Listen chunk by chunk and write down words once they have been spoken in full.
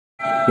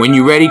When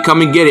you ready,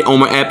 come and get it,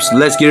 Omar Epps.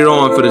 Let's get it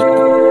on for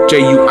the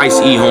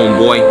J-U-I-C-E,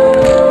 homeboy.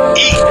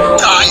 Eat,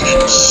 die,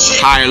 and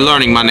shit. Higher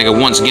learning, my nigga,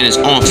 once again is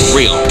on for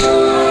real.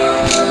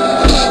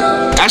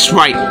 That's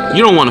right,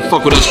 you don't want to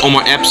fuck with us,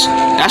 Omar Epps.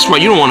 That's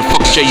right, you don't want to fuck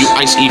with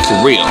J-U-I-C-E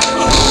for real.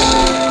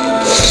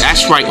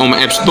 That's right, Omar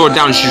Epps, throw it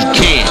down as you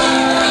can.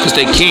 Cause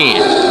they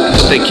can.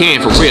 They can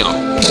for real.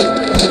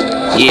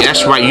 Yeah,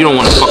 that's right, you don't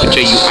want to fuck with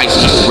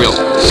J-U-I-C-E for real.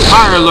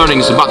 Higher learning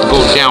is about to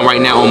go down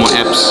right now, Omar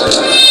Epps.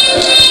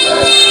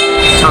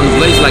 Time to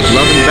blaze like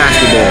loving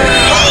basketball.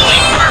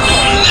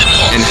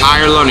 And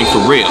higher learning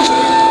for real.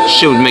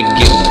 Shit would make it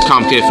get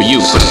complicated for you.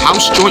 But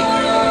house joint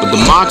with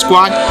the mod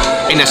squad,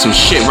 ain't that some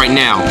shit right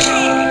now.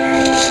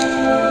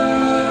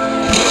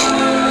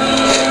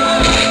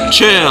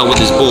 Chill with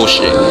this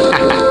bullshit.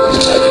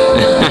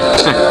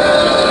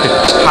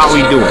 How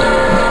we doing?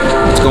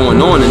 What's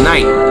going on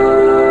tonight?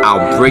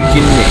 I'll break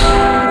your neck.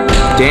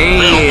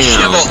 Damn,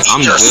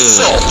 I'm good.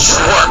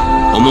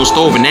 Almost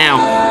over now.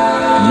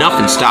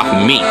 Nothing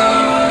stopping me.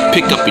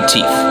 Pick up your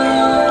teeth.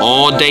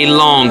 All day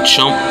long,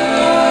 chump.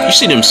 You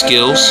see them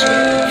skills?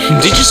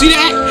 Did you see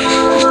that?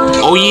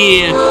 Oh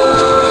yeah.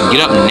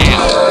 Get up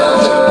now.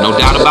 No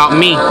doubt about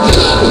me.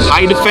 How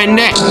you defend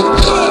that?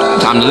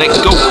 Time to let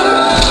go.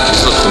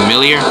 This looks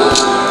familiar.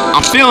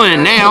 I'm feeling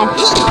it now.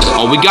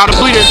 Oh, we got a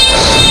bleeder.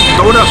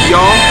 Throw it up,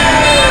 y'all.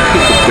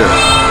 Pick the dirt.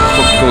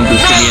 What you gonna do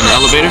to me in the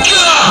elevator?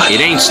 It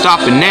ain't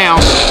stopping now.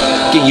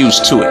 Get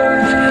used to it.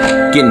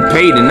 Getting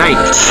paid tonight.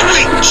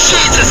 Sweet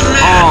Jesus,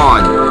 man.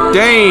 Aw,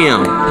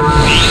 damn.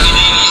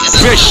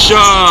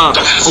 Bishop.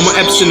 Omar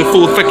Epps in the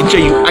full effect of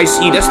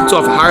J-U-I-C-E. That's the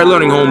tough higher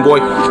learning, homeboy.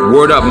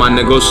 Word up, my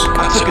niggas.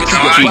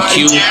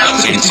 GQ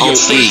and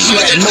OE.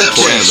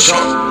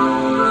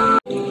 Forever.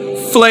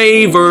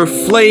 Flavor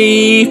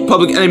Flav.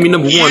 Public enemy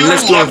number one.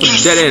 Let's go for the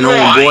dead end,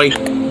 homeboy.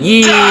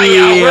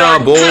 Yeah,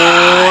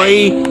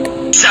 boy.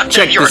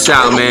 Check this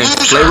out, man.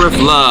 Flavor of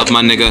love,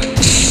 my nigga.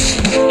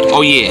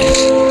 Oh, yeah.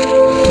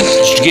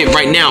 What you get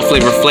right now,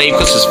 Flavor Flav,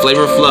 because it's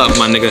Flavor of love,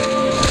 my nigga.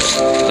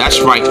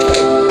 That's right.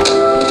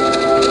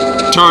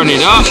 Turn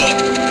it up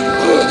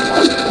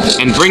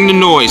and bring the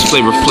noise,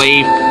 Flavor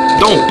Flav.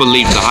 Don't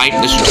believe the hype.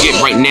 That's what you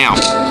get right now,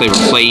 Flavor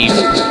Flav.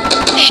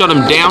 Shut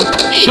them down.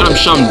 Shut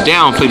them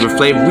down, Flavor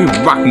Flav. We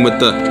rocking with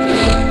the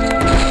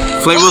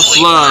Flavor of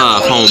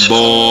love,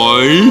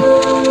 homeboy.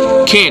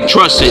 Can't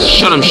trust it.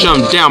 Shut them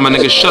down, my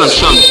nigga. Shut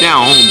them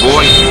down,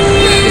 homeboy.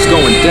 It's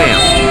going down.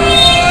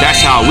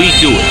 That's how we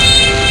do it.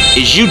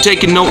 Is you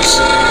taking notes?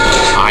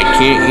 I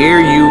can't hear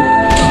you.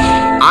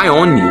 I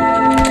on you.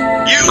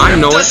 I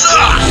know it.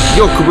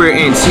 Your career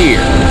ends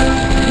here.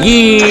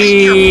 Yeah.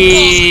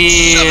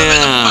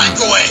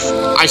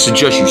 I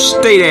suggest you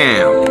stay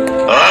down.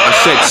 I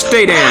said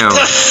stay down.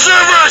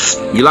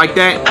 You like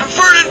that?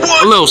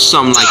 A little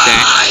something like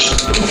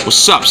that.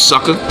 What's up,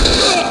 sucker?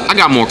 I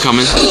got more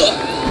coming.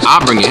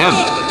 I'll bring it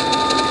heavy.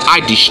 I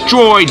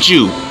destroyed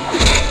you.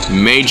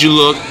 Made you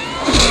look.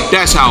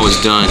 That's how it's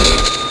done.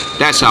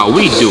 That's how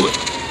we do it.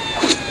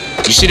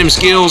 You see them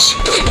skills?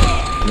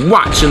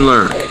 Watch and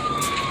learn.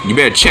 You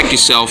better check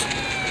yourself.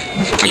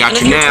 I got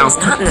you now.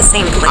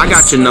 I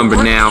got your number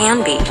now.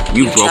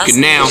 You broke it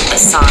now.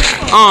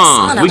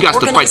 We got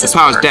to fight the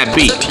powers that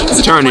be.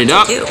 Turn it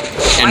up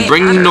and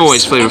bring the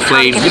noise, Flavor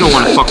Flav. You don't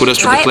want to fuck with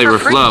us with the flavor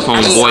of love,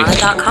 homeboy.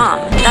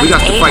 We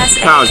got to fight the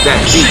powers that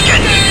be.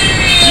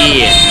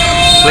 Yeah.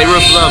 Flavor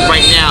of love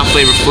right now,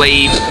 Flavor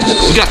Flav.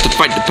 We got to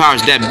fight the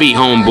powers that be,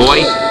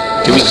 homeboy.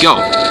 Here we go.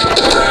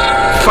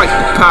 Fight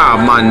the power,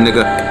 my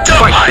nigga.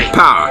 Fight the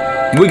power.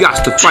 We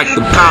got to fight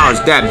the powers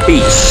that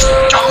be.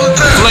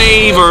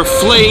 Flavor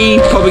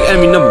Flav. Public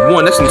enemy number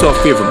one. That's until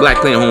fear for Black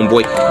Clan,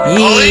 homeboy.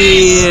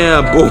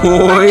 Yeah,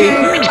 boy.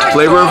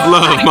 Flavor of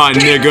love, my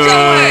nigga.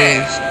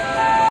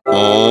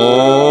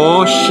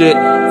 Oh, shit.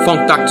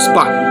 Funk Dr.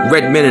 Spot.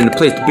 Red Men in the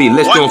place to be.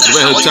 Let's go for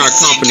Red Hook Tire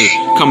Company.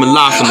 Coming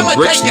live from the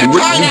bricks,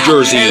 Newark, New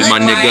Jersey, my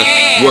nigga.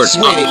 Word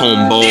up,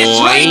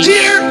 homeboy.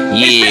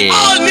 Yeah.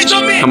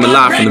 Coming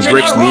live from the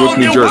bricks, Newark,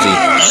 New Jersey.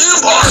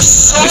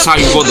 That's how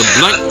you roll the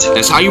blunt.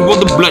 That's how you roll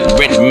the blunt,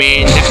 Red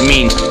Man. That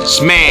means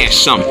smash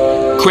some,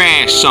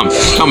 crash some.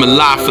 Coming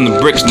live from the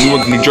bricks,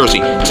 Newark, New Jersey.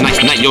 Tonight's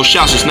the night. Yo,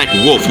 shouts to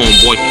Sniper Wolf,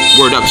 homeboy.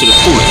 Word up to the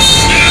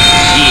fullest.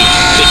 Yeah,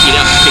 pick it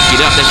up, pick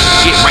it up. That's what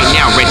you get right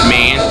now, Red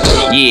Man.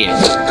 Yeah,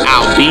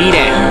 I'll be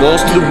that.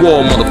 Balls to the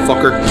wall,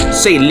 motherfucker.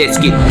 Say let's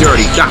get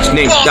dirty. Doc's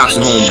name's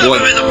Dawson,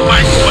 homeboy.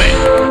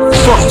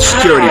 Fuck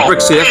security.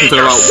 Brick City, that's what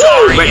I'm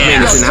talking about. Red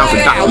Man is in the house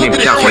with Doc's name's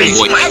Dawson,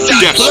 homeboy.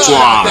 Death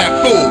Squad.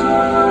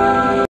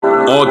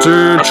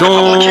 Attention!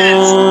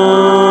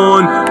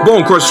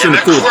 Bone Crushers in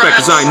the full effect,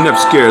 cause I ain't never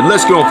scared.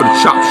 Let's get on for the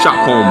chop shop,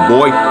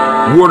 homeboy.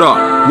 Word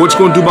up. What you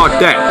gonna do about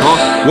that, huh?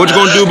 What you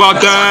gonna do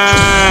about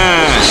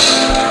that?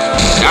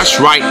 That's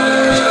right.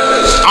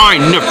 I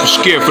ain't never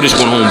scared for this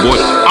one, homeboy.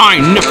 I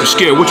ain't never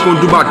scared. What you gonna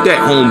do about that,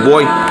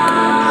 homeboy?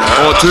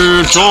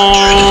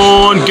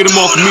 Attention! Get him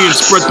off of me and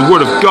spread the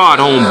word of God,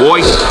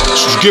 homeboy.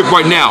 Just get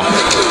right now.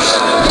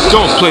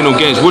 Don't play no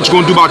games. What you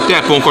gonna do about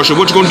that, Bone Crusher?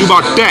 What you gonna do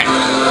about that?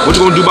 What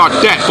you gonna do about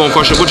that, Bone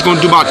Crusher? What you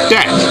gonna do about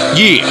that?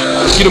 Yeah.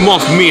 Get him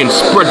off of me and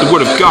spread the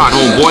word of God,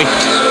 homeboy.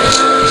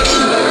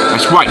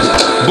 That's right.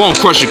 Bone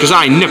Crusher, because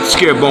I ain't never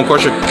scared, Bone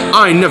Crusher.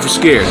 I ain't never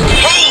scared.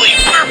 Holy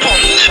purple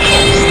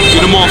nipples!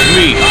 Get him off of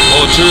me.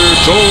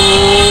 Attention!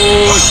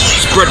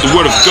 Spread the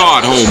word of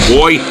God,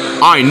 homeboy.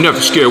 I ain't never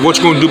scared. What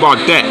you gonna do about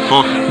that,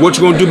 huh? What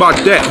you gonna do about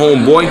that,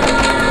 homeboy?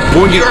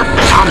 Boy,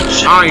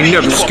 I ain't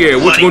never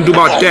scared. What you gonna do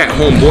about that,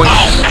 homeboy?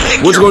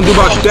 What you gonna do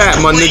about that,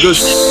 my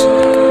niggas?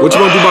 What you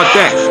gonna do about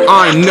that?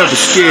 I ain't never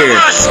scared.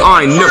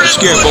 I ain't never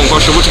scared, Bone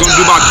Crusher. What you gonna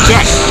do about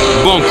that?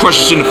 Bone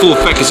Crusher's in the full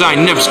effect, cause I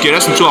ain't never scared.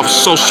 That's until I'm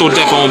so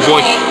deaf,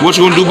 homeboy. What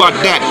you gonna do about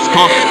that,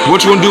 huh?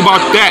 What you gonna do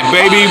about that,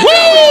 baby?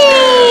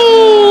 Woo!